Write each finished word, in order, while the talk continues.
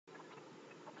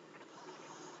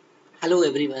Hello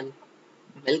everyone,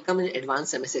 welcome in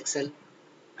Advanced MS Excel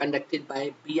conducted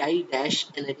by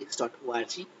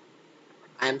bi-analytics.org.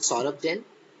 I am Saurabh Jain.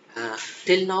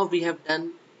 Till now we have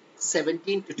done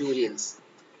 17 tutorials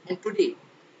and today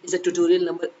is a tutorial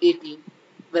number 18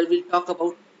 where we'll talk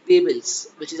about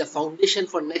tables, which is a foundation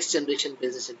for next generation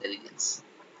business intelligence.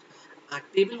 Our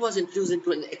table was introduced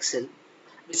into an Excel,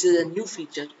 which is a new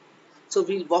feature. So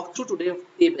we'll walk through today of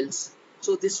tables.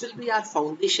 So this will be our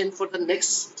foundation for the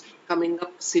next coming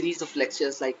up series of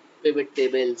lectures like pivot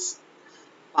tables,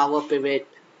 Power Pivot,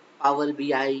 Power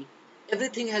BI.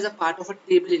 Everything has a part of a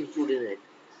table included in it.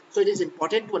 So it is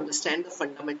important to understand the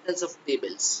fundamentals of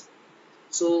tables.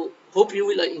 So hope you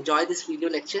will enjoy this video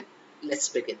lecture. Let's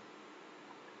begin.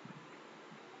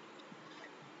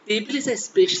 Table is a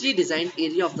specially designed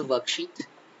area of the worksheet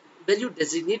where you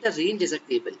designate a range as a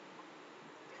table.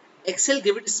 Excel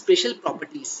gives it special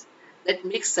properties that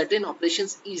make certain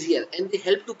operations easier and they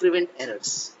help to prevent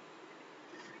errors.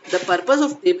 The purpose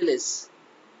of table is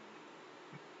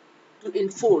to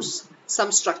enforce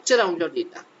some structure around your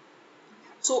data.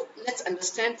 So let's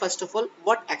understand first of all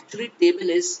what actually table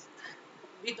is.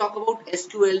 We talk about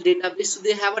SQL database, so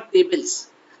they have a tables.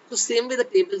 So same way the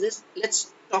tables is,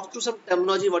 let's talk through some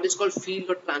terminology, what is called field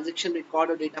or transaction record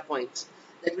or data points.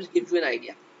 That will give you an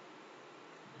idea.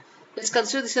 Let's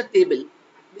consider this a table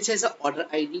which has an order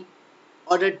ID,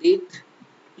 order date,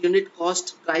 unit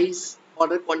cost, price,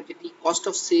 order quantity, cost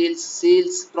of sales,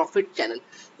 sales, profit channel.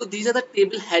 So these are the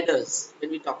table headers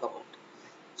when we talk about.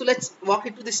 So let's walk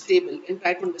into this table and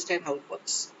try to understand how it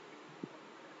works.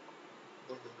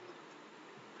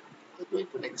 Let's go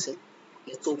into Excel.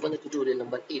 Let's open the tutorial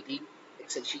number 18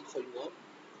 Excel sheet for you all.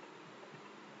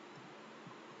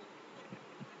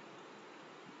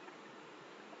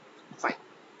 Fine.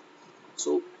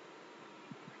 So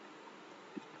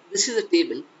this is a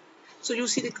table. So you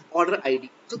see the order ID.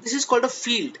 So this is called a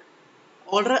field.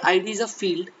 Order ID is a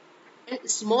field and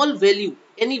small value,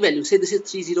 any value, say this is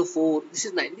 304, this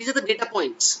is 9. These are the data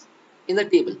points in the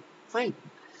table. Fine.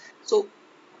 So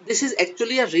this is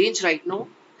actually a range right now.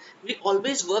 We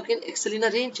always work in Excel in a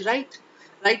range, right?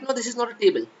 Right now this is not a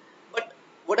table. But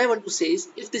what I want to say is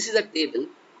if this is a table,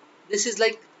 this is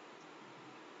like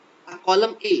a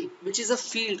column A, which is a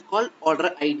field called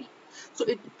order ID. So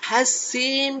it has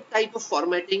same type of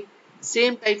formatting,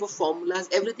 same type of formulas,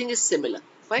 everything is similar.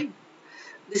 Fine.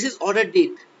 This is order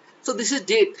date. So this is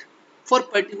date for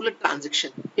particular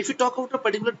transaction. If you talk about a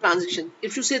particular transaction,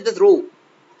 if you say the row,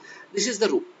 this is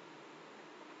the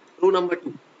row number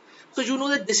 2. So you know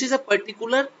that this is a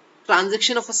particular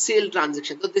transaction of a sale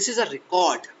transaction. So this is a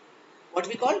record. What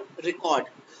we call record.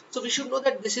 So we should know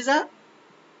that this is a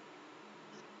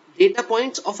data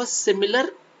points of a similar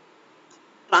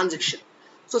transaction.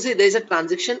 So say there is a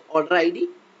transaction order ID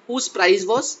whose price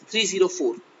was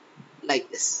 304 like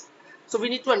this. So we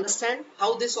need to understand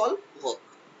how this all work.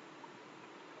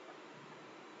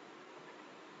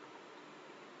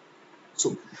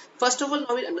 So first of all,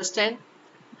 now we understand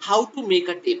how to make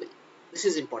a table. This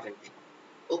is important.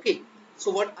 Okay.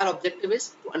 So what our objective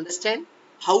is to understand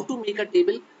how to make a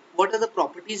table, what are the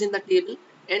properties in the table,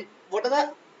 and what are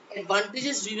the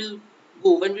advantages we will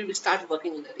go when we will start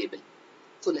working in the table.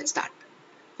 So let's start.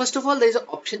 First of all, there is an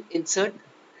option insert.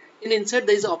 In insert,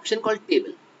 there is an option called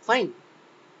table. Fine.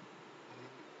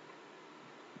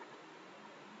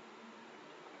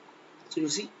 So you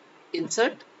see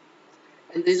insert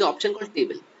and there is an option called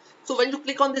table. So when you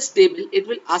click on this table, it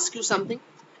will ask you something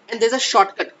and there's a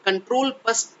shortcut control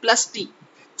plus T.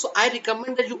 So I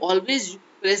recommend that you always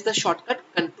press the shortcut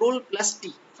control plus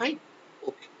T. Fine.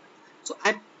 Okay. So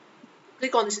I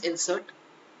click on this insert.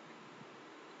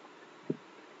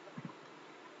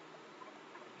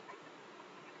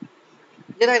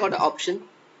 Then I got an option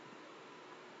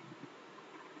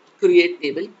create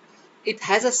table. It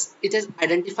has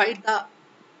identified the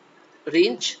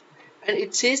range and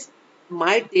it says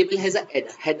my table has a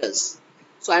headers.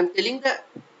 So I'm telling the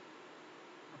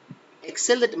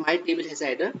Excel that my table has a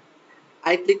header.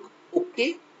 I click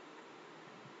OK.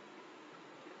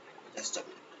 Just a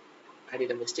minute. I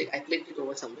did a mistake. I clicked it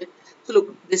over somewhere. So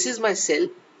look, this is my cell.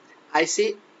 I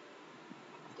say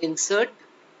insert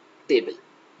table.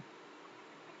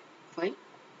 Fine.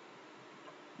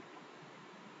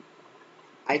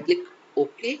 I click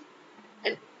OK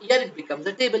and here it becomes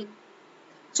a table.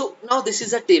 So now this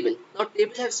is a table. Now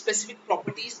table have specific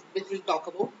properties which we'll talk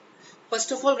about.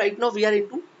 First of all, right now we are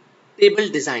into table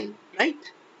design, right?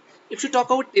 If you talk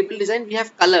about table design, we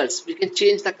have colors. We can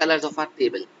change the colors of our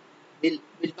table.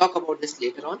 We'll talk about this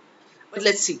later on. But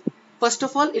let's see. First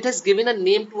of all, it has given a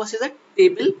name to us as a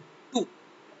table 2.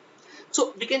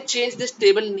 So we can change this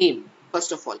table name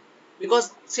first of all.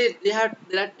 because say there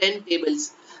are 10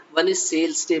 tables. One is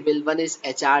sales table, one is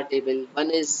HR table, one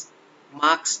is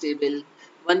marks table,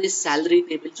 one is salary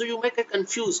table. So you might get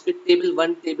confused with table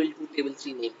 1, table 2, table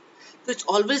 3 name. So it's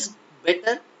always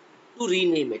better to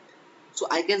rename it. So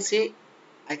I can say,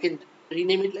 I can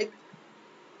rename it like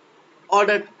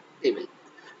order table.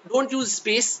 Don't use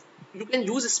space. You can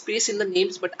use space in the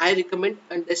names, but I recommend,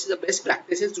 and this is the best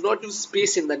practice, is do not use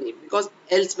space in the name, because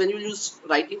else when you use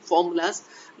writing formulas,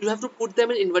 you have to put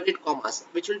them in inverted commas,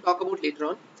 which we'll talk about later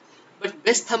on. But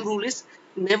best thumb rule is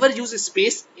never use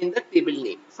space in the table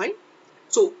name. Fine.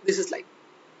 So this is like,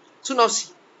 so now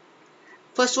see,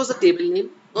 first was the table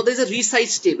name. Now there is a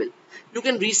resize table. You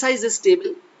can resize this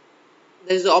table.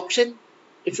 There is the option.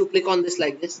 If you click on this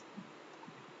like this,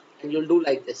 and you'll do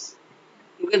like this,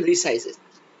 you can resize it.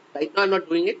 Right now I'm not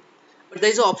doing it, but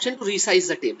there is an option to resize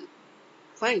the table.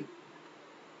 Fine.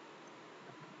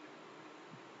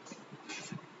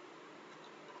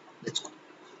 Let's go.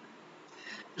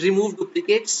 Remove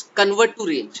duplicates, convert to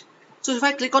range. So if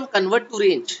I click on convert to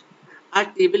range, our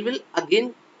table will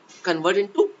again convert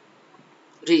into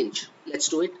range. Let's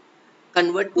do it.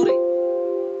 Convert to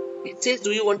range. It says,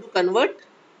 do you want to convert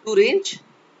to range?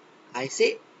 I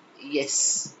say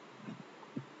yes.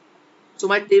 So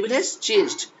my table has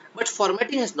changed, but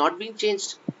formatting has not been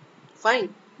changed.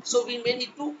 Fine. So we may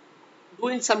need to do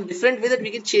in some different way, that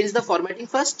we can change the formatting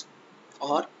first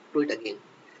or do it again.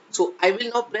 So I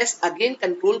will now press again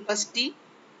Control plus T,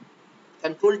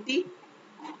 Control T.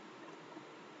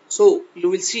 So you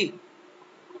will see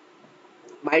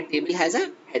my table has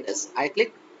a headers. I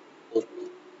click OK.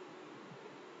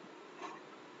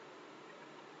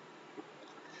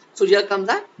 So here comes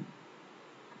the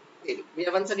table. We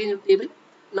have once again a table.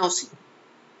 Now see,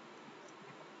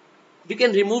 we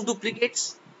can remove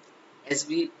duplicates as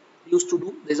we used to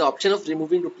do. There is an option of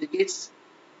removing duplicates.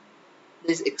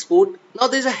 There is export. Now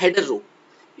there is a header row.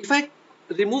 If I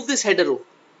remove this header row,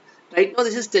 right now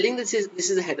this is telling this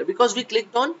is a header, because we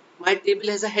clicked on my table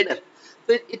has a header.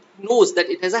 So it knows that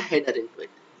it has a header into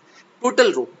it.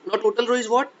 Total row. Now total row is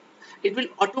what? It will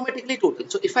automatically total.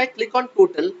 So if I click on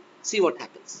total, see what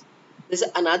happens. There's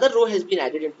another row has been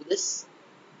added into this.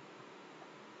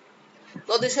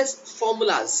 Now this has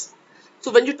formulas.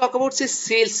 So when you talk about say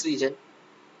sales region,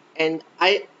 and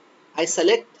I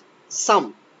select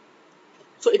sum,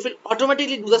 so it will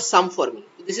automatically do the sum for me.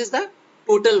 This is the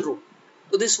total row.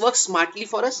 So this works smartly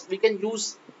for us. We can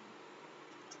use,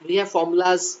 we have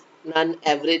formulas, none,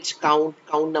 average, count,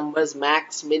 count numbers,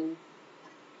 max, min,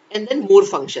 and then more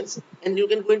functions. And you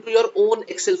can go into your own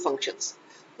Excel functions.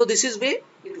 So this is way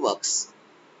it works.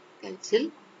 Cancel.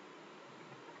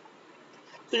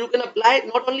 So you can apply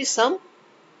not only sum,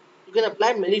 you can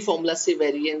apply many formulas, say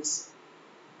variance,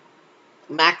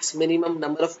 max, minimum,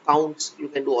 number of counts. You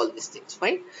can do all these things.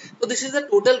 Fine. So this is the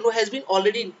total row has been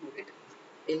already included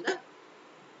in the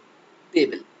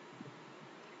table.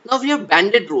 Now we have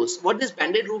banded rows. What this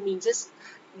banded row means is,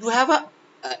 you have a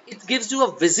it gives you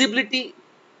a visibility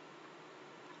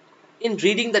in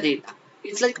reading the data.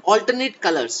 It's like alternate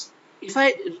colors. If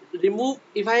I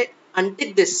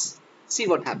untick this, see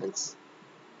what happens.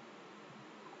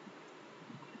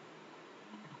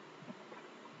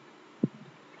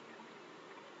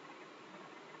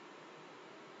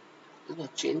 It's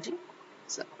not changing.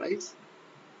 Surprise.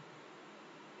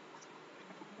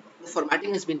 The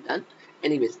formatting has been done.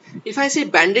 Anyways, if I say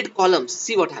banded columns,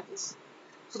 see what happens.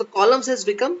 So the columns has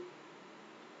become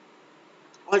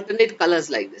alternate colors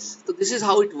like this. So this is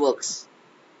how it works.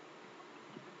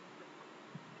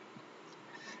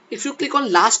 If you click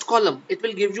on last column, it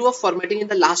will give you a formatting in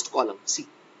the last column. See,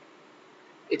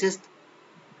 it has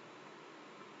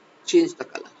changed the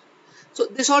color. So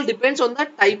this all depends on the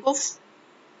type of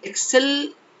Excel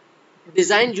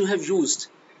design you have used.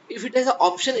 If it has an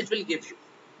option, it will give you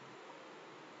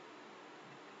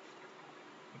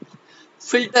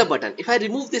filter button. If I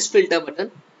remove this filter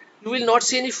button, you will not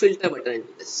see any filter button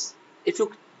into this. If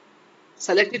you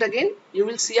select it again, you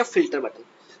will see a filter button.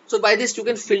 So by this you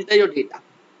can filter your data,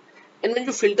 and when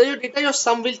you filter your data, your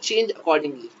sum will change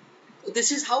accordingly. So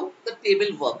this is how the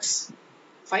table works.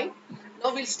 Fine.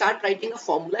 Now we'll start writing a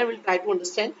formula and we'll try to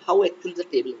understand how actually the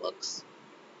table works.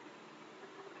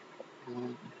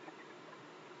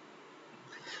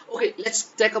 Okay, let's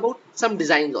talk about some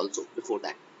designs also before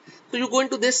that. So you go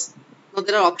into this. Now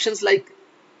there are options like,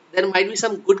 there might be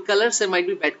some good colors, there might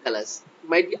be bad colors, it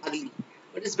might be ugly,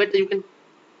 but it's better you can.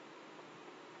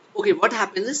 Okay, what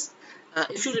happens is,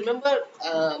 if you remember,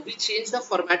 we changed the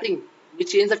formatting, we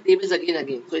changed the tables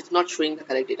again, so it's not showing the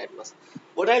correct data to us.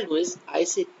 What I'll do is, I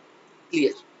say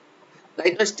clear.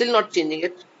 Right now, still not changing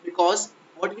it, because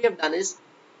what we have done is,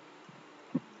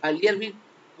 Earlier we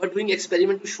were doing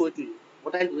experiment to show it to you.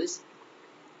 What I'll do is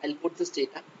I'll put this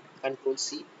data, Control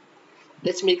C.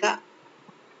 Let's make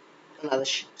another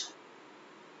sheet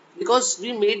because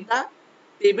we made the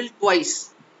table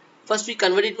twice. First we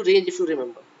converted to range, if you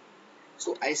remember.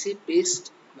 So I say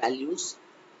paste values.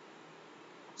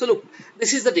 So look,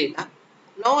 this is the data.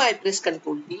 Now I press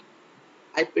Control T.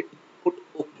 I put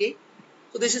OK.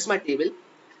 So this is my table.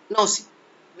 Now see,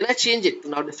 when I change it to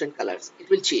now different colors, it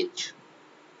will change.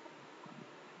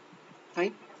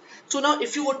 Fine. So now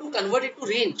if you want to convert it to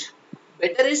range,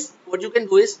 better is what you can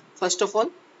do is, first of all,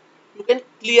 you can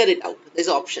clear it out. There's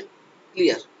an option,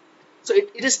 clear. So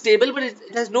it is stable, but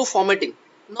it has no formatting.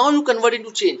 Now you convert it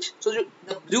to change. So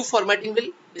the blue formatting will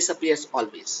disappear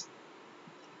always.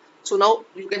 So now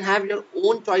you can have your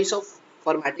own choice of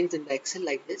formattings in the Excel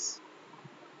like this.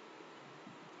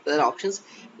 There are options.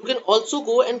 You can also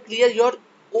go and clear your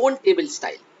own table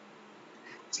style.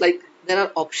 It's like there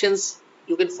are options.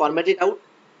 You can format it out,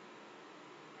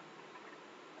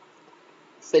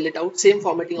 fill it out, same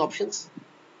formatting options.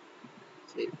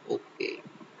 Say OK.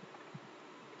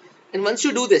 And once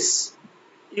you do this,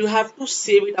 you have to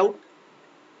save it out,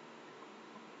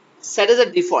 set as a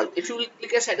default. If you will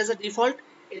click as set as a default,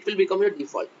 it will become your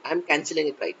default. I am cancelling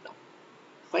it right now.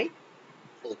 Fine.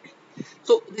 Okay.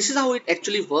 So this is how it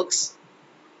actually works.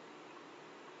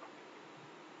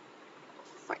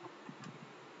 Fine.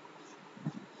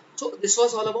 So this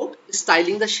was all about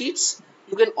styling the sheets.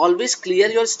 You can always clear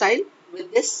your style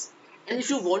with this. And if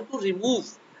you want to remove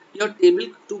your table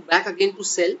to back again to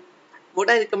cell, what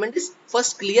I recommend is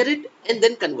first clear it and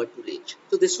then convert to range.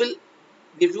 So this will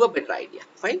give you a better idea.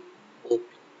 Fine. Okay.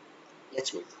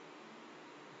 Let's move.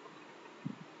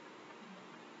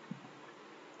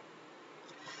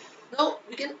 Now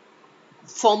we can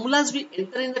formulas we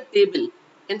enter in the table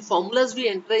and formulas we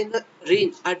enter in the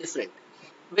range are different.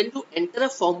 When you enter a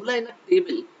formula in a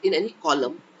table in any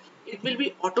column, it will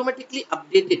be automatically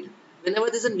updated whenever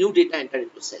there's a new data entered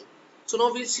into cell. So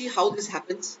now we'll see how this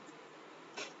happens.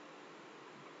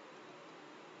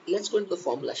 Let's go into the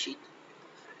formula sheet.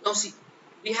 Now see,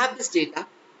 we have this data,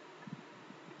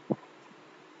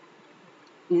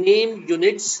 name,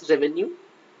 units, revenue.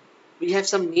 We have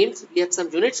some names, we have some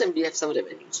units, and we have some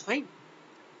revenues. Fine.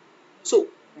 So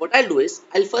what I'll do is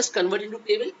I'll first convert into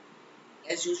table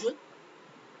as usual.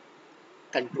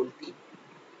 Control T.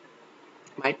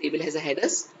 My table has a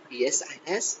headers. Yes, it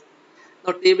has.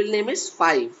 Now table name is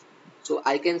 5. So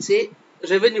I can say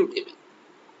revenue table.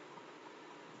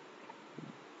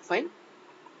 Fine.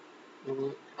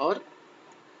 Or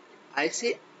I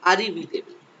say REV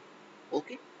table.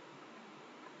 Okay.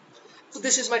 So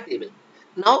this is my table.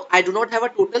 Now I do not have a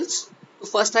totals. So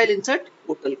first I'll insert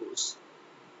total rows.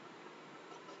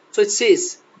 So it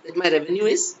says that my revenue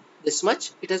is this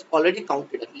much. It has already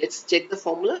counted. Let's check the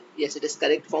formula. Yes, it is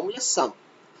correct formula, sum.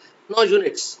 Now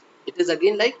units. It is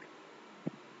again like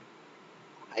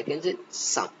I can say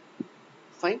sum.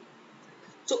 Fine.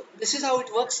 So this is how it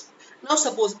works. Now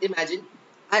suppose, imagine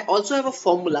I also have a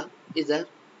formula. Is there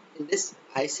in this?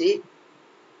 I say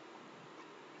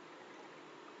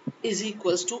is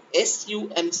equals to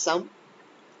sum sum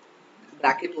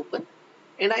bracket open,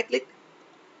 and I click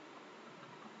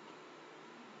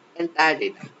entire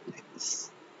data like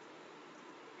this.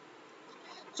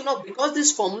 So now because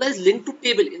this formula is linked to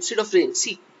table instead of range,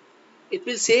 see, it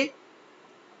will say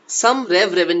some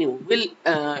revenue. We'll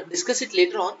discuss it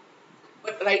later on,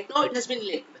 but right now it has been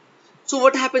linked. So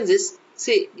what happens is,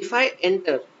 say if I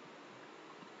enter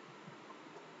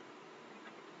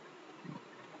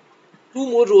two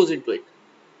more rows into it,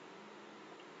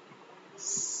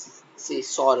 say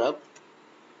Saurabh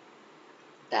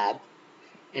tab,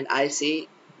 and I say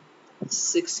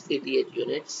 688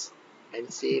 units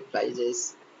and say price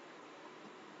is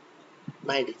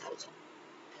 90,000.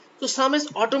 So sum is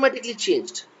automatically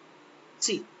changed.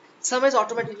 See, sum is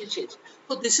automatically changed.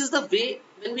 So this is the way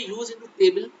when we use into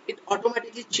table, it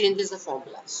automatically changes the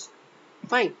formulas.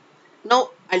 Fine. Now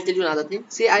I'll tell you another thing.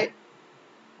 Say I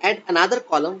add another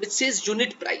column which says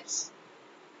unit price.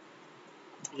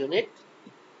 Unit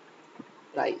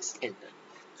price, enter.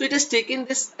 So it has taken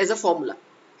this as a formula.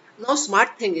 Now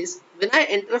smart thing is when I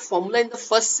enter a formula in the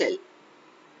first cell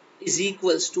is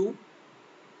equals to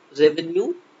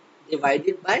revenue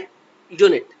divided by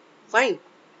unit. Fine.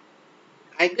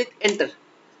 I click enter.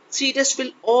 See, it has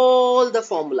filled all the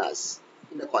formulas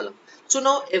in the column. So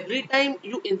now every time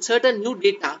you insert a new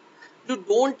data, you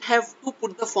don't have to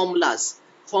put the formulas.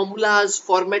 Formulas,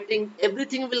 formatting,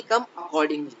 everything will come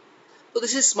accordingly. So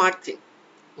this is smart thing.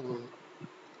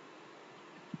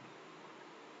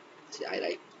 See, I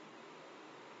write.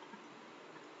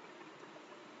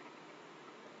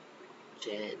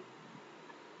 Jan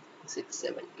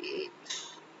 678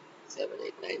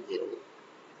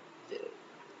 78900,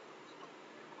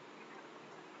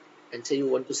 and say you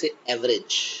want to say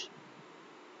average.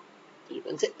 So you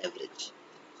can say average.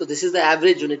 So this is the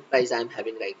average unit price I am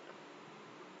having right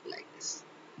now, like this.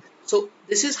 So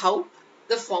this is how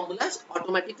the formulas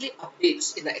automatically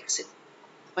updates in the Excel.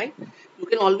 Fine. You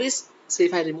can always say,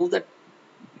 if I remove that,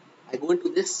 I go into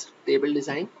this table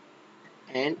design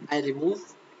and I remove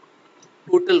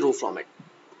total row from it.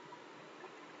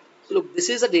 So look, this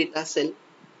is a data cell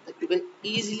that you can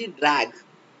easily drag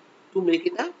to make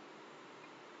it a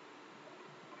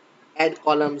add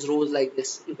columns, rows like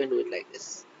this. You can do it like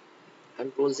this.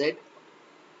 Control Z,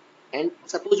 and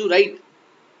suppose you write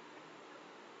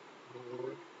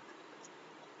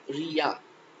RIA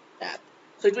tab,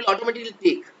 so it will automatically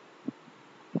take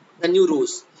the new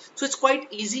rows. So it's quite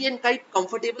easy and quite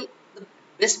comfortable. The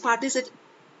best part is that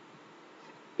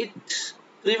it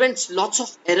prevents lots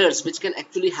of errors which can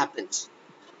actually happen.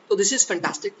 So this is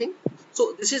fantastic thing.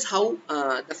 So this is how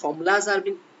the formulas are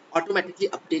being automatically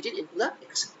updated into the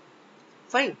Excel.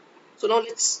 Fine. So now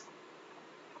let's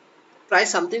try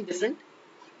something different.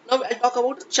 Now I'll talk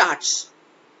about charts.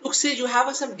 Look, say you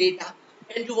have some data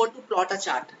and you want to plot a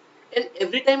chart, and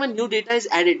every time a new data is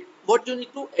added, what you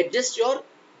need to adjust your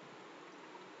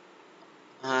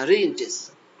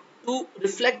ranges to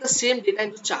reflect the same data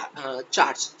into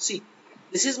charts. See,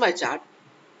 this is my chart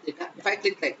data. If I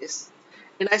click like this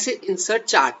and I say insert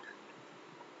chart,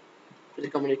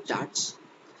 recommended charts,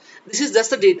 this is just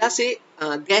the data, say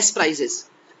gas prices.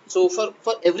 So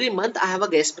for every month I have a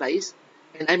gas price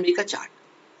and I make a chart.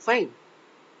 Fine.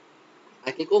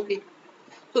 I click OK.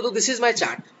 So this is my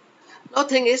chart. Now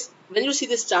thing is, when you see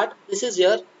this chart, this is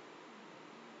your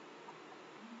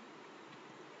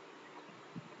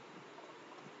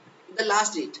the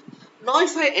last date. Now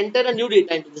if I enter a new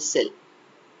data into the cell,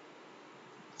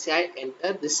 say I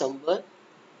enter December,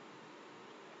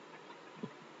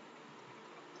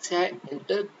 say I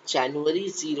enter January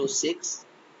 06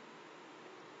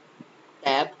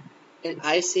 tab, and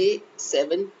I say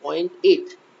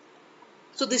 7.8.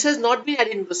 So this has not been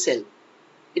added into the cell.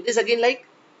 It is again like,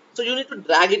 so you need to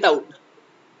drag it out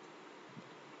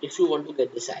if you want to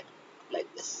get this ad like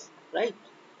this, right?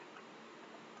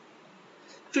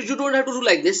 So you don't have to do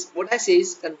like this. What I say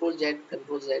is Control Z,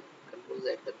 Control Z, Control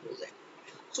Z, Control Z.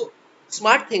 So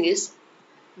smart thing is,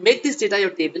 make this data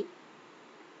your table.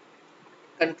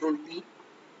 Control T.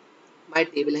 My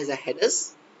table has a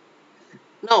headers.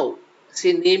 Now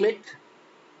say name it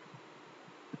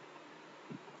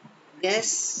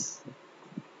gas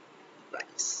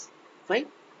price. Fine.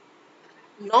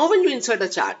 Now when you insert a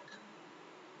chart,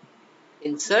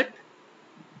 insert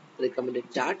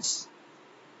recommended charts.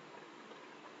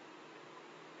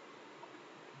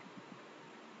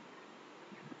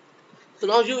 So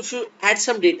now if you add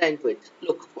some data into it,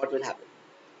 look what will happen.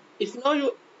 If now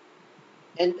you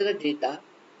enter a data,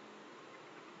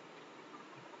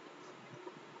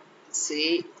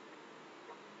 say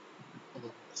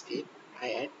escape,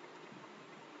 I add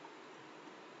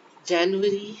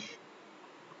January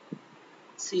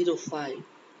 05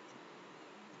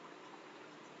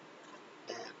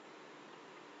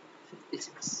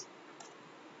 56.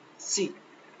 See,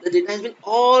 the data has been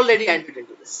already entered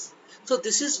into this. So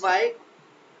this is why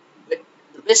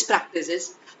the best practice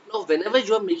is, now whenever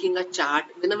you are making a chart,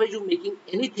 whenever you're making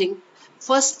anything,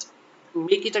 first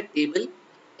make it a table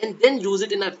and then use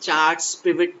it in a charts,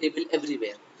 pivot table,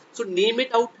 everywhere. So name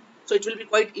it out, so it will be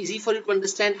quite easy for you to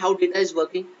understand how data is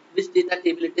working, which data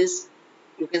table it is.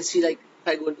 You can see, like if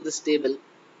I go into this table,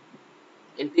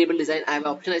 in table design I have an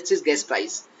option that says gas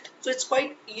price. So it's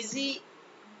quite easy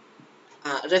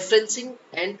referencing,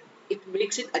 and it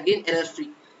makes it again error free.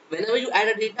 Whenever you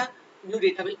add a data, new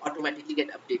data will automatically get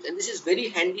updated, and this is very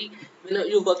handy when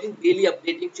you're working daily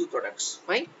updating few products.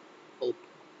 Fine. Okay.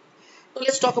 So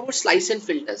let's talk about slice and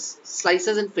filters,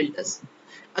 slices and filters.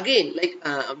 Again, like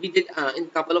we did in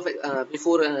couple of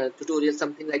before tutorials,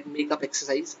 something like makeup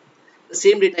exercise. The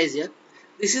same data is here.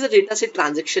 This is the data set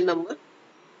transaction number.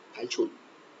 I'll show you.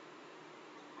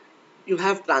 You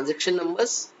have transaction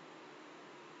numbers,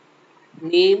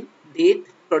 name, date,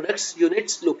 products,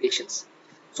 units, locations.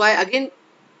 So I again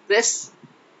press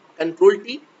Control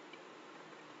T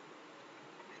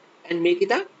and make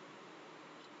it a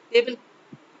table.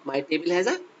 My table has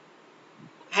a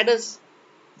headers.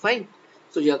 Fine.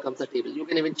 So here comes the table. You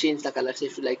can even change the colors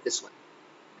if you like this one.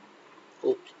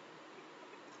 Okay.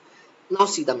 Now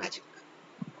see the magic.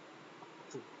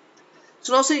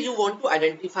 So now say you want to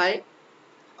identify.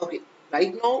 Okay.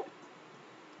 Right now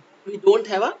we don't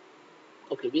have a.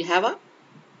 Okay. We have a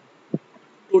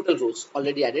total rows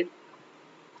already added.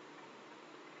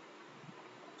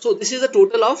 So this is the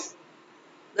total of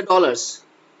the dollars,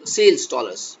 sales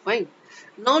dollars. Fine.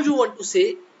 Now you want to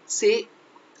say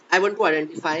I want to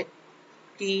identify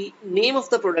the name of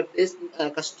the product is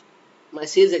my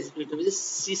sales executive is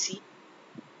CC,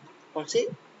 or say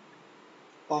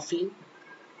coffee.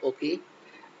 Okay,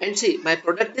 and say my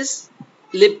product is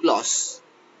lip gloss.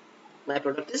 My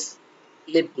product is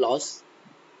lip gloss.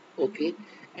 Okay,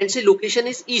 and say location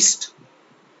is east.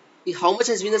 How much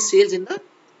has been the sales in the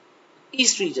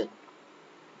east region?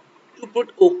 You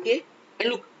put OK, and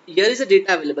look, here is the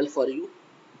data available for you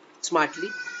smartly.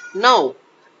 Now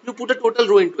you put a total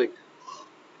row into it.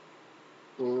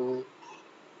 You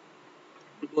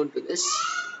go into this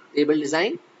table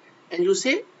design and you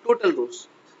say total rows.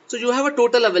 So you have a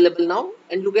total available now,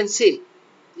 and you can say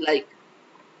like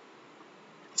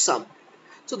sum.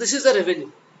 So this is the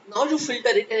revenue. Now you filter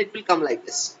it and it will come like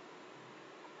this.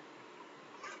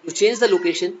 You change the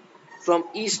location from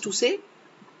east to say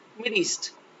mid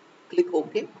east. Click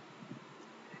OK,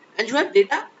 and you have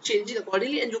data changing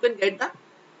accordingly, and you can get the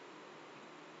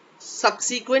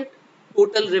subsequent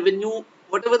total revenue,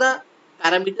 whatever the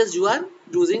parameters you are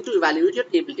using to evaluate your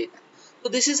table data. So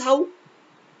this is how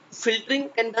filtering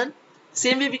can done.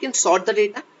 Same way we can sort the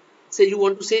data. Say you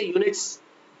want to say units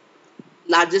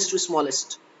largest to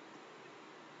smallest,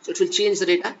 so it will change the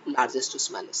data largest to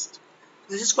smallest.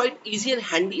 This is quite easy and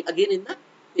handy again in the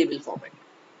table format.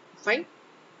 Fine.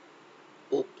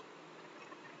 Okay.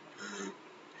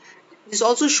 This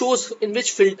also shows in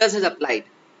which filters is applied.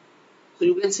 So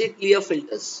you can say clear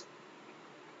filters,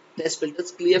 test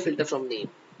filters, clear filter from name.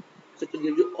 So it will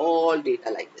give you all data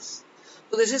like this.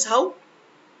 So this is how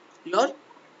your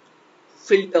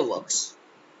filter works.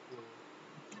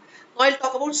 Now I'll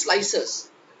talk about slicers.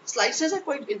 Slicers are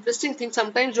quite interesting things.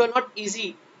 Sometimes you are not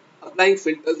easy applying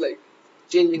filters, like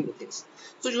changing the things.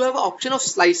 So you have an option of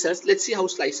slicers. Let's see how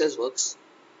slicers works.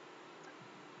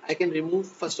 I can remove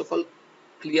first of all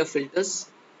clear filters.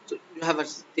 So you have a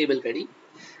table ready.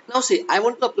 Now say I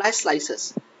want to apply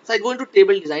slicers. So I go into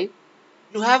table design.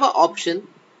 You have an option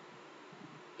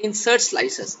insert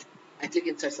slicers. I click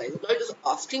insert slicers. Now it is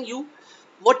asking you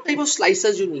what type of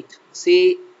slicers you need.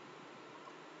 Say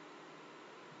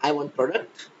I want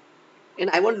product and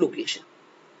I want location.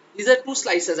 These are two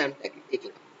slicers I am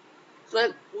taking. So I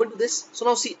go into this. So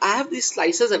now see, I have these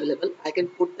slicers available. I can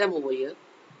put them over here.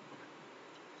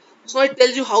 So now it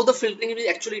tells you how the filtering is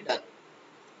actually done.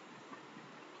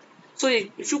 So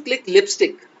if you click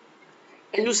lipstick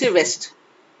and you say west,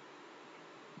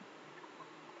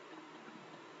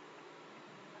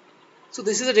 so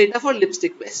this is the data for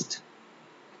lipstick west.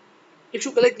 If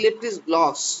you click lip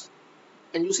gloss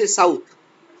and you say south,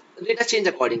 the data change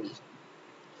accordingly.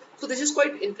 So this is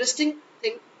quite interesting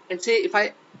thing. And say if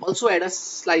I also add a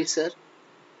slicer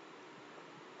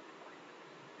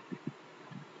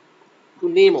to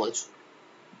name also,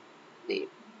 name,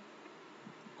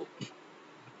 okay,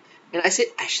 and I say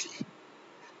Ashley,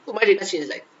 so my data changes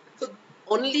like. So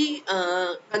only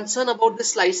concern about the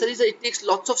slicer is that it takes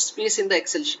lots of space in the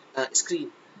Excel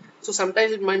screen. So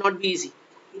sometimes it might not be easy.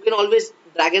 You can always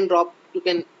drag and drop. You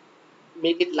can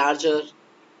make it larger.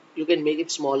 You can make it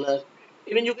smaller.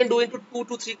 Even you can do into 2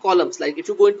 to 3 columns. Like if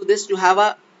you go into this, you have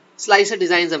a slicer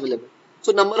designs available.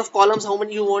 So number of columns, how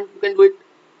many you want, you can do it.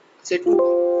 Say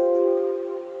 2.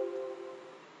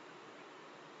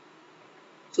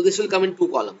 So this will come in 2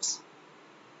 columns.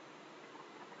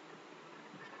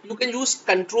 You can use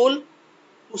control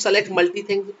to select multi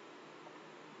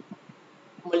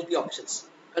options.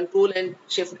 Control and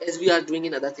shift, as we are doing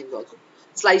in other things also.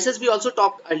 Slicers we also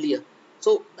talked earlier.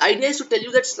 So the idea is to tell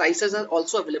you that slicers are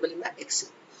also available in the Excel.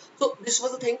 So this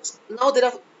was the things. Now there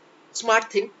are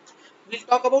smart thing. We'll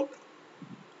talk about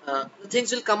the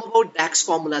things will come about DAX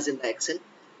formulas in the Excel.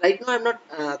 Right now I'm not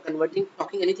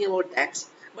talking anything about DAX,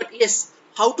 but yes,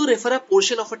 how to refer a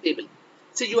portion of a table.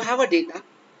 So you have a data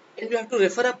and you have to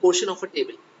refer a portion of a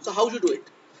table. So how you do it?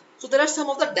 So there are some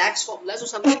of the DAX formulas, or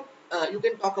something you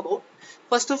can talk about.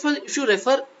 First of all, if you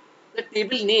refer the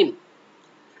table name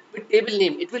with table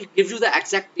name, it will give you the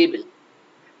exact table.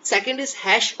 Second is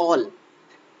hash all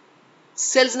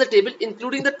cells in the table,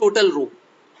 including the total row.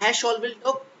 Hash all will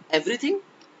talk everything.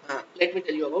 Let me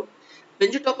tell you about.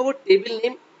 When you talk about table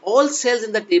name, all cells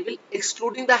in the table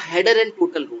excluding the header and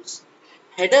total rows.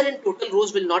 Header and total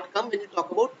rows will not come when you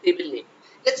talk about table name.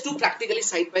 Let's do practically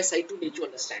side by side to make you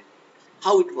understand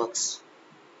how it works.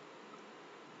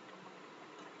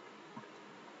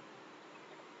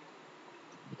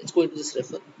 Let's go into this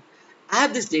refer. I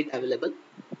have this data available.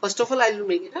 First of all, I will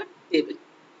make it a table.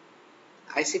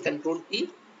 I say Control T.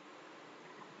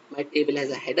 My table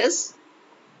has a headers.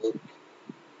 Okay.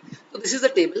 So this is the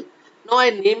table. Now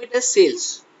I name it as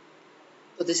sales.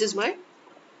 So this is my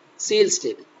sales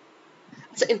table.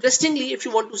 So interestingly, if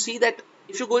you want to see that,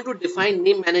 if you're going to define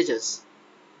name managers,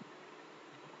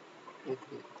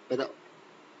 whether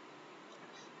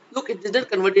look, it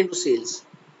didn't convert into sales.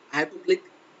 I have to click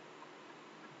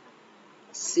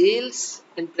sales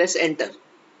and press enter.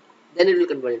 Then it will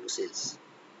convert into sales.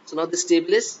 So now this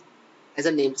table is as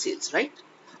a name sales, right?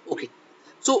 Okay.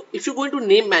 So if you go into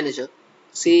name manager,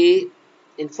 say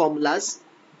in formulas,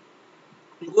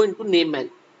 you go into name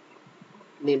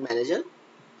manager.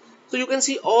 So you can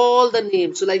see all the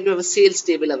names. So like you have a sales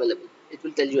table available. It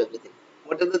will tell you everything.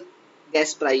 What are the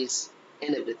gas price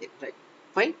and everything, right?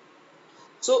 Fine.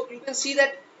 So you can see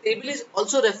that table is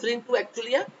also referring to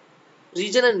actually a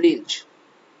region and range.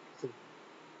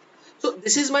 So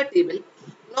this is my table.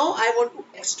 Now I want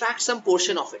to extract some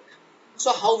portion of it.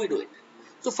 So how we do it?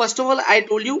 So first of all, I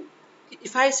told you,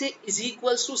 if I say is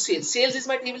equals to sales, sales is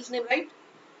my table's name, right?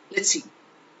 Let's see.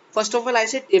 First of all, I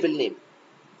say table name.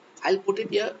 I'll put it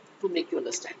here to make you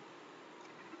understand.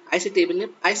 I say table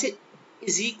name. I say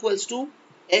is equals to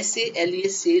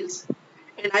SALES sales,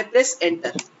 and I press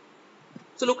enter.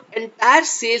 So look, entire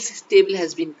sales table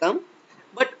has been come,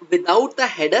 but without the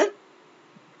header,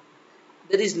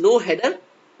 there is no header.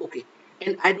 Okay,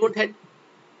 and I don't have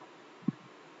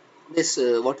this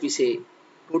what we say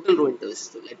total row into this.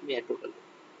 So let me add total row.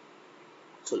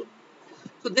 So look,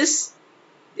 so this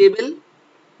table,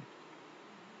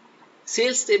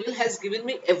 sales table, has given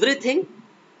me everything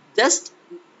just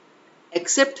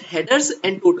except headers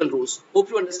and total rows. Hope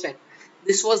you understand.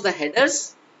 This was the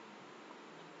headers,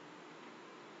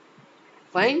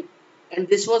 fine, and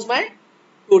this was my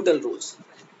total rows.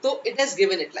 So it has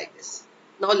given it like this.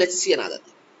 Now let's see another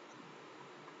thing.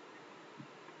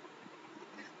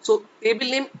 So table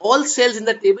name, all cells in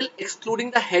the table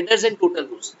excluding the headers and total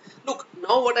rows. Look,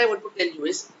 now what I want to tell you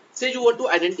is, say you want to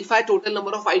identify total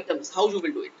number of items, how you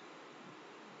will do it?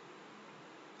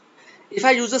 If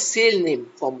I use a sale name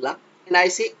formula and I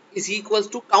say is equals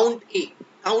to count A,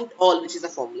 count all, which is the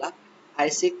formula, I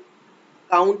say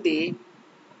count A,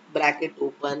 bracket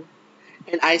open,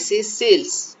 and I say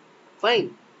sales,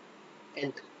 fine,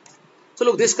 enter. So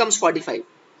look, this comes 45.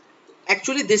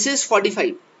 Actually, this is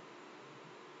 45.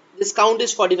 This count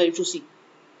is 45, if you see.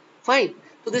 Fine.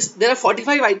 So there are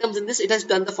 45 items in this. It has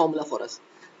done the formula for us.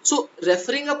 So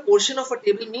referring a portion of a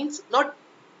table means not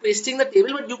pasting the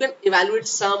table, but you can evaluate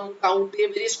sum, count,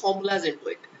 various formulas into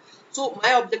it. So my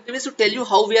objective is to tell you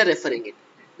how we are referring it.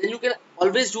 Then you can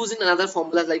always use in another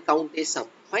formulas like count, sum.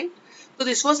 Fine. So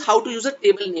this was how to use a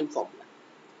table name formula.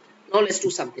 Now let's do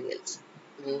something else.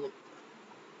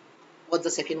 What's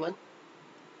the second one?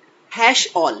 Hash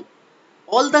all.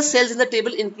 All the cells in the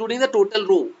table including the total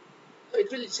row. So it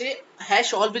will say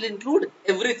hash all will include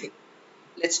everything.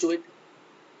 Let's do it.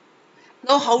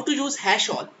 Now how to use hash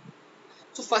all?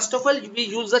 So first of all, we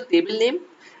use the table name,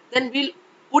 then we'll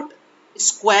put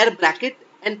square bracket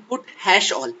and put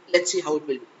hash all. Let's see how it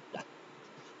will be done.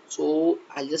 So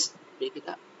I'll just make it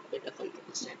a better for you to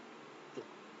understand.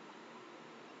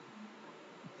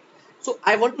 So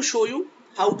I want to show you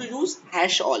how to use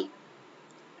hash all.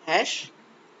 Hash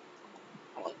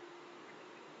all.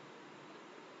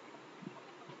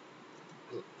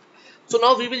 So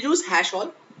now we will use hash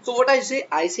all. So what I say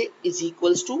is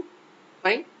equals to,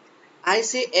 fine. I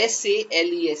say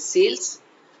SALES sales.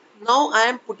 Now I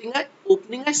am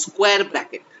opening a square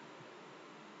bracket.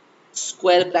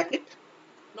 Square bracket.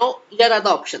 Now here are the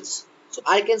options. So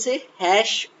I can say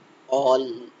hash all.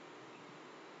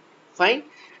 Fine.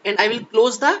 And I will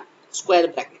close the square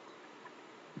bracket.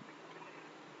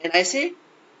 And I say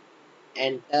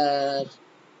enter.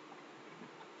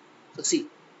 So see.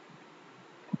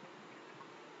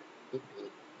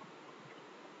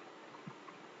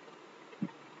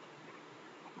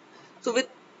 So with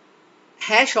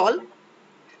hash all,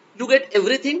 you get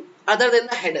everything other than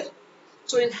the header.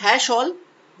 So in hash all,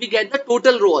 we get the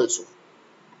total row also.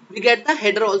 We get the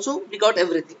header also. We got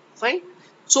everything. Fine.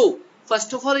 So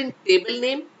first of all, in table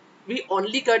name, we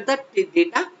only got the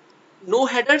data, no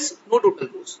headers, no total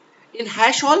rows. In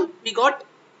hash all, we got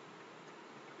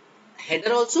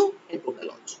header also and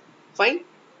total also. Fine.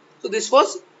 So this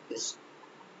was this.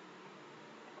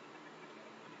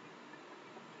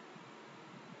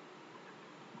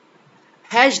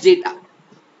 Hash data.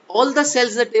 All the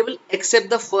cells in the table except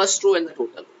the first row and the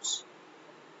total rows.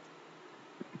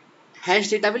 Hash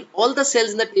data will all the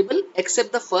cells in the table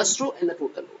except the first row and the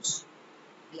total rows.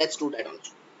 Let's do that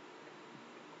also.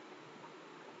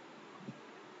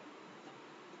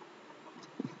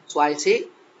 So I'll say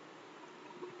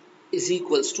is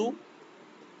equals to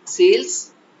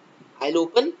sales. I'll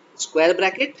open square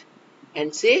bracket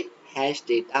and say hash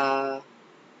data.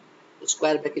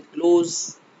 square bracket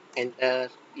close, enter.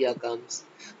 Here comes.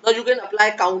 Now you can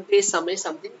apply count a, sum a,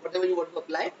 something, whatever you want to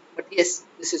apply. But yes,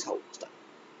 this is how it's done.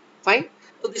 Fine.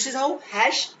 So this is how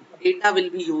hash data will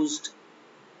be used.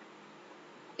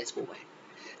 Let's move ahead.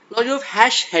 Now you have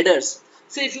hash headers.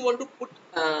 Say if you want to put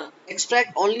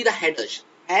extract only the headers,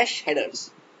 hash headers.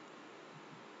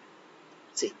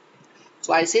 See.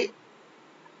 So I say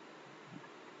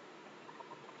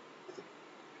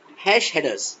hash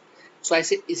headers. So I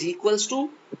say is equals to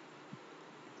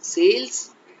sales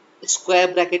square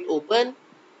bracket open.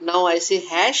 Now I say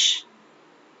hash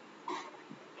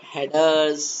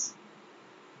headers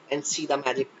and see the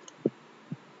magic.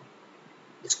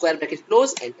 Square bracket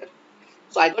close, enter.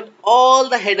 So I got all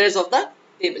the headers of the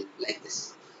table like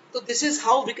this. So this is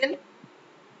how we can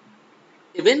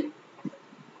even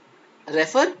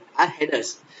refer our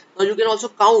headers. Now you can also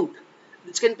count,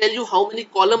 which can tell you how many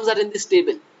columns are in this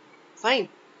table. Fine.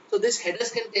 So this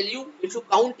headers can tell you if you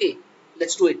count a,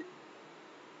 let's do it,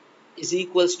 is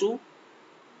equals to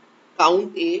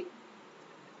count a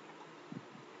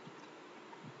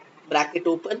bracket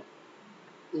open,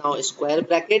 now a square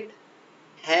bracket,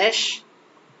 hash,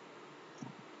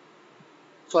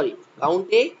 sorry,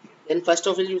 count a, then first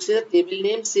of all you say the table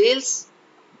name sales,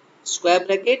 square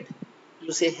bracket,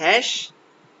 you say hash,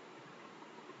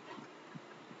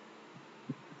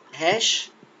 hash,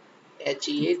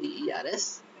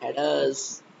 headers,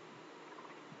 headers,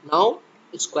 now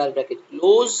square bracket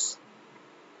close,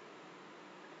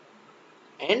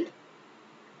 and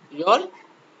your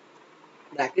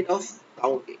bracket of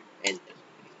count a, enter.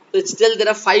 So it's still there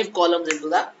are 5 columns into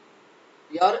the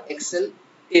your Excel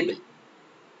table,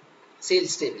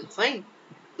 sales table. Fine.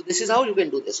 So this is how you can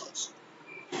do this also.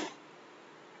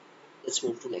 Let's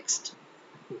move to next.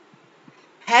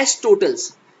 Hash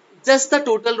totals. Just the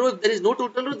total row. If there is no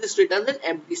total row, this returns an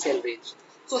empty cell range.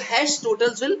 So hash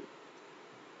totals will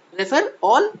refer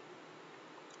all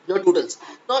your totals.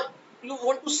 Now you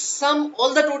want to sum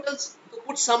all the totals, to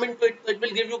put sum into it, so it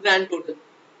will give you grand total.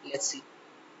 Let's see.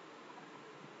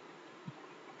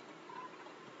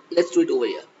 Let's do it over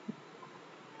here.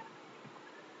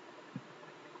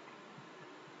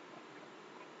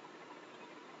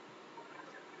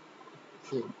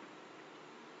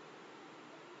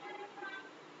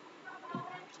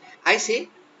 I say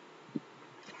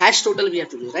hash total we have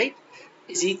to do, right?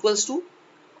 Is equals to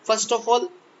first of all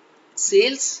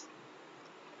sales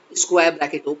square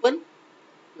bracket open.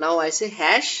 Now I say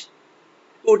hash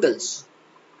totals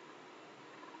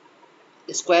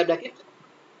square bracket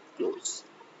close,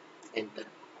 enter.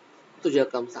 So here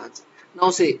comes the answer.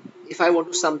 Now say if I want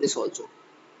to sum this also.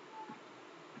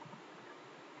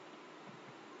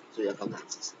 So here comes the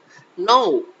answers.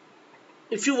 Now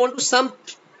if you want to sum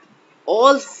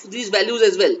all these values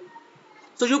as well,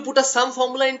 so you put a sum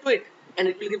formula into it and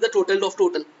it will give the total of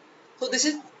total. So this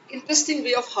is interesting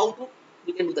way of how to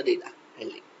we can do the data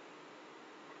handling.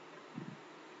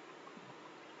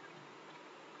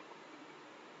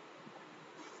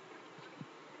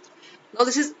 Now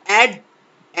this is add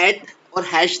or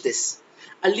hash this.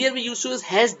 Earlier we used to use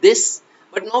hash this,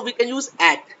 but now we can use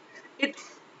add. It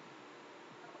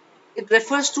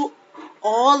refers to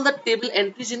all the table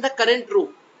entries in the current row.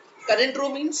 Current row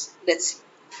means, let's see,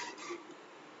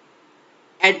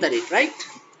 at the rate, right?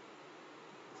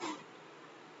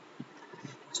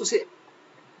 So say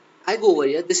I go over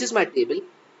here, this is my table.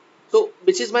 So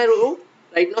which is my row?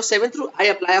 Right now 7th row, I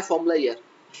apply a formula here.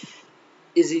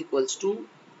 Is equals to,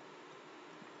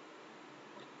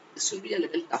 this will be a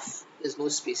little tough, there's no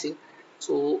spacing.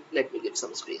 So let me give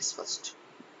some space first.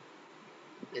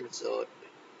 Insert,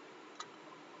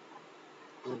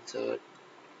 insert,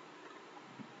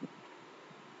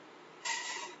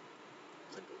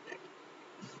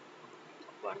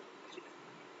 one, three.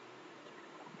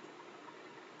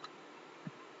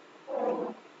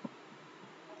 Or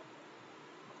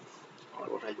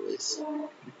what I'll do is,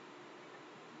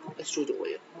 let's do it over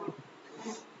here.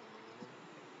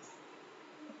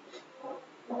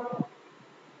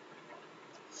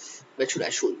 Where should I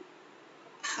show you?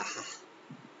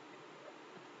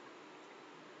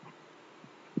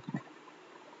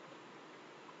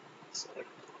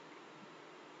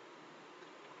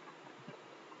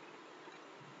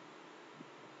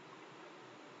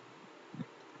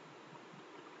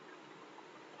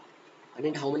 I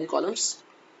need how many columns?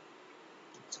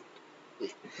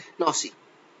 Now see.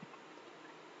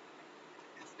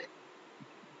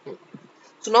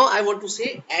 So now I want to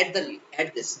say add the rate,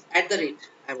 add this, add the rate.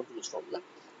 I want to use formula.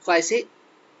 So I say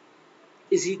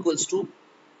is equals to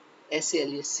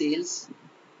SALS sales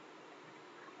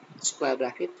square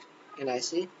bracket and I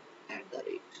say add the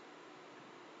rate.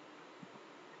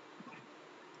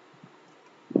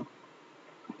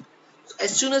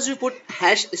 as soon as we put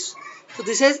hash, so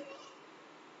this has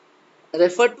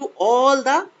referred to all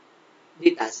the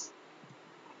datas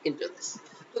into this.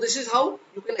 So this is how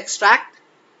you can extract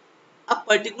a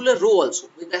particular row also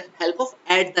with the help of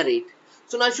add the rate.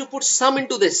 So now if you put sum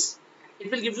into this, it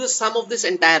will give you the sum of this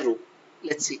entire row.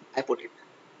 Let's see, I put it.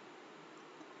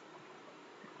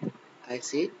 I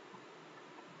say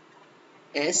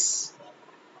SUM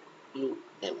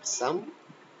sum.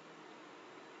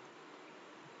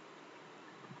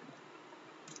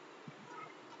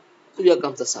 So here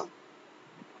comes the sum.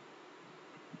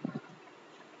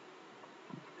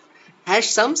 Hash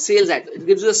sum sales at, it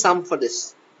gives you a sum for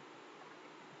this.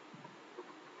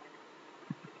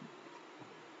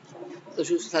 So if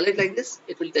you select like this,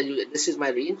 it will tell you that this is my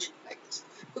range like this.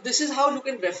 So this is how you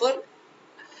can refer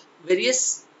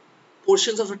various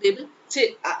portions of a table.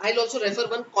 Say I'll also refer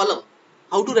one column.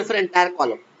 How to refer entire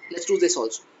column? Let's do this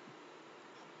also.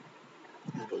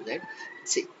 Control Z.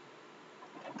 See,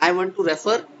 I want to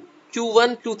refer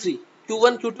Q1, Q3,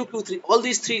 Q1, Q2, Q3, all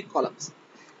these three columns.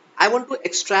 I want to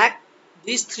extract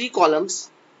these three columns.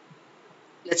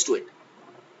 Let's do it.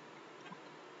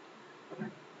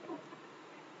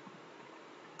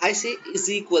 I say is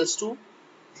equals to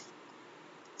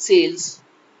sales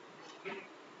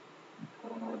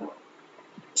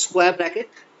square bracket.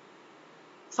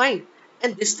 Fine.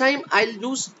 And this time I'll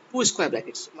use two square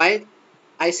brackets. Why?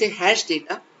 I say hash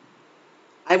data.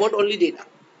 I want only data.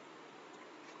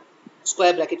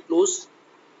 Square bracket close.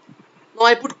 Now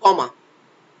I put comma.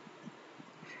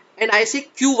 And I say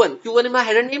Q1. Q1 is my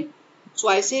header name. So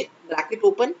I say bracket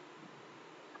open.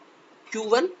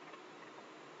 Q1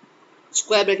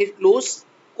 square bracket close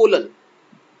colon.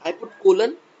 I put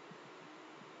colon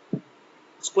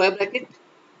square bracket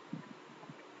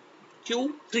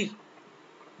Q3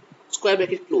 square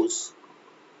bracket close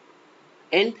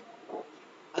and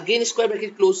again square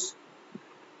bracket close,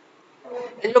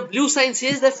 and your blue sign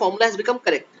says that formula has become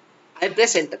correct. I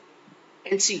press enter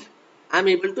and see I am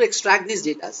able to extract these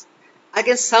data. I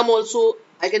can sum also,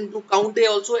 I can do count day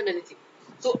also and anything.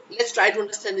 So let's try to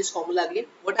understand this formula again.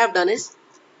 What I have done is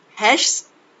hash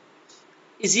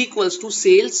is equals to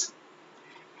sales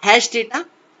hash data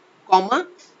comma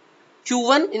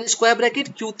Q1 in square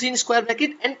bracket, Q3 in square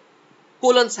bracket and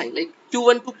colon sign like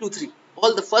Q1 to Q3,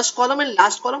 all the first column and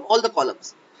last column, all the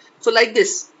columns. So like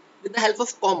this, with the help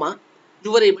of comma,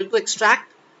 you were able to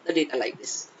extract the data like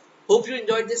this. Hope you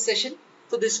enjoyed this session.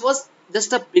 So this was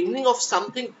just a beginning of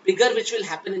something bigger which will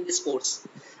happen in this course.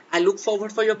 I look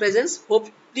forward for your presence. Hope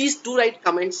please do write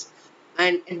comments,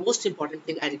 and most important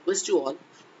thing, I request you all,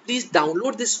 please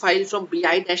download this file from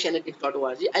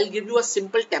bi-analytics.org. I'll give you a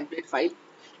simple template file,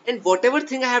 and whatever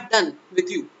thing I have done with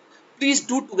you, please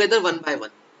do together one by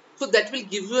one. So that will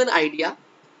give you an idea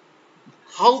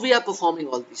how we are performing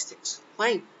all these things.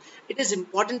 Fine. It is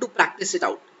important to practice it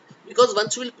out, because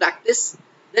once you will practice,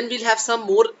 then we'll have some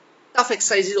more tough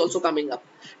exercises also coming up.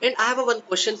 And I have a one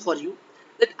question for you,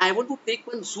 that I want to take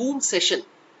one Zoom session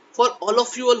for all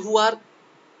of you all who are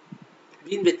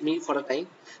been with me for a time.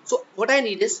 So what I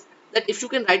need is that if you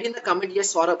can write in the comment,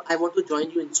 yes Saurabh, I want to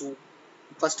join you in Zoom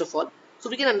first of all, so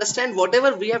we can understand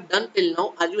whatever we have done till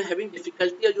now, are you having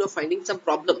difficulty or you are finding some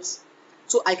problems,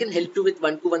 so I can help you with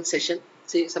one-to-one session,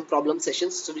 say some problem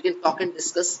sessions, so we can talk and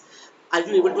discuss. Are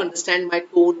you able to understand my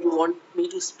tone? You want me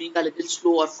to speak a little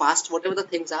slow or fast, whatever the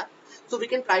things are, so we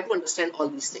can try to understand all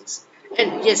these things.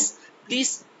 And yes,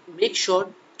 please make sure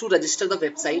to register the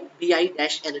website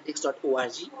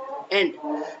bi-analytics.org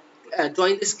and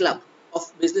join this club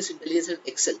of business intelligence and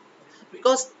Excel,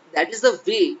 because that is the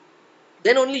way,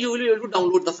 then only you will be able to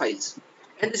download the files.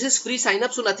 And this is free sign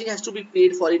up, so nothing has to be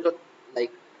paid for it or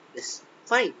like this.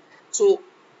 Fine. So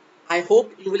I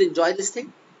hope you will enjoy this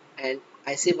thing, and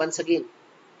I say once again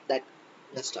that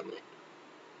just a minute.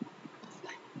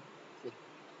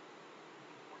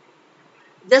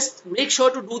 Just make sure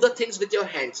to do the things with your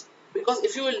hands, because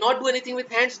if you will not do anything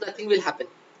with hands, nothing will happen.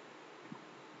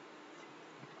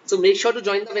 So make sure to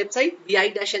join the website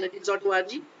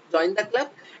bi-analytics.org, join the club,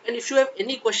 and if you have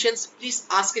any questions, please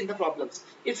ask in the problems.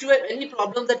 If you have any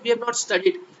problem that we have not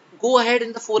studied, go ahead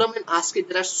in the forum and ask it.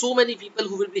 There are so many people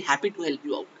who will be happy to help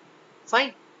you out.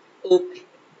 Fine. Okay.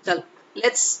 So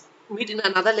let's meet in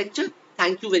another lecture.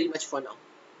 Thank you very much for now.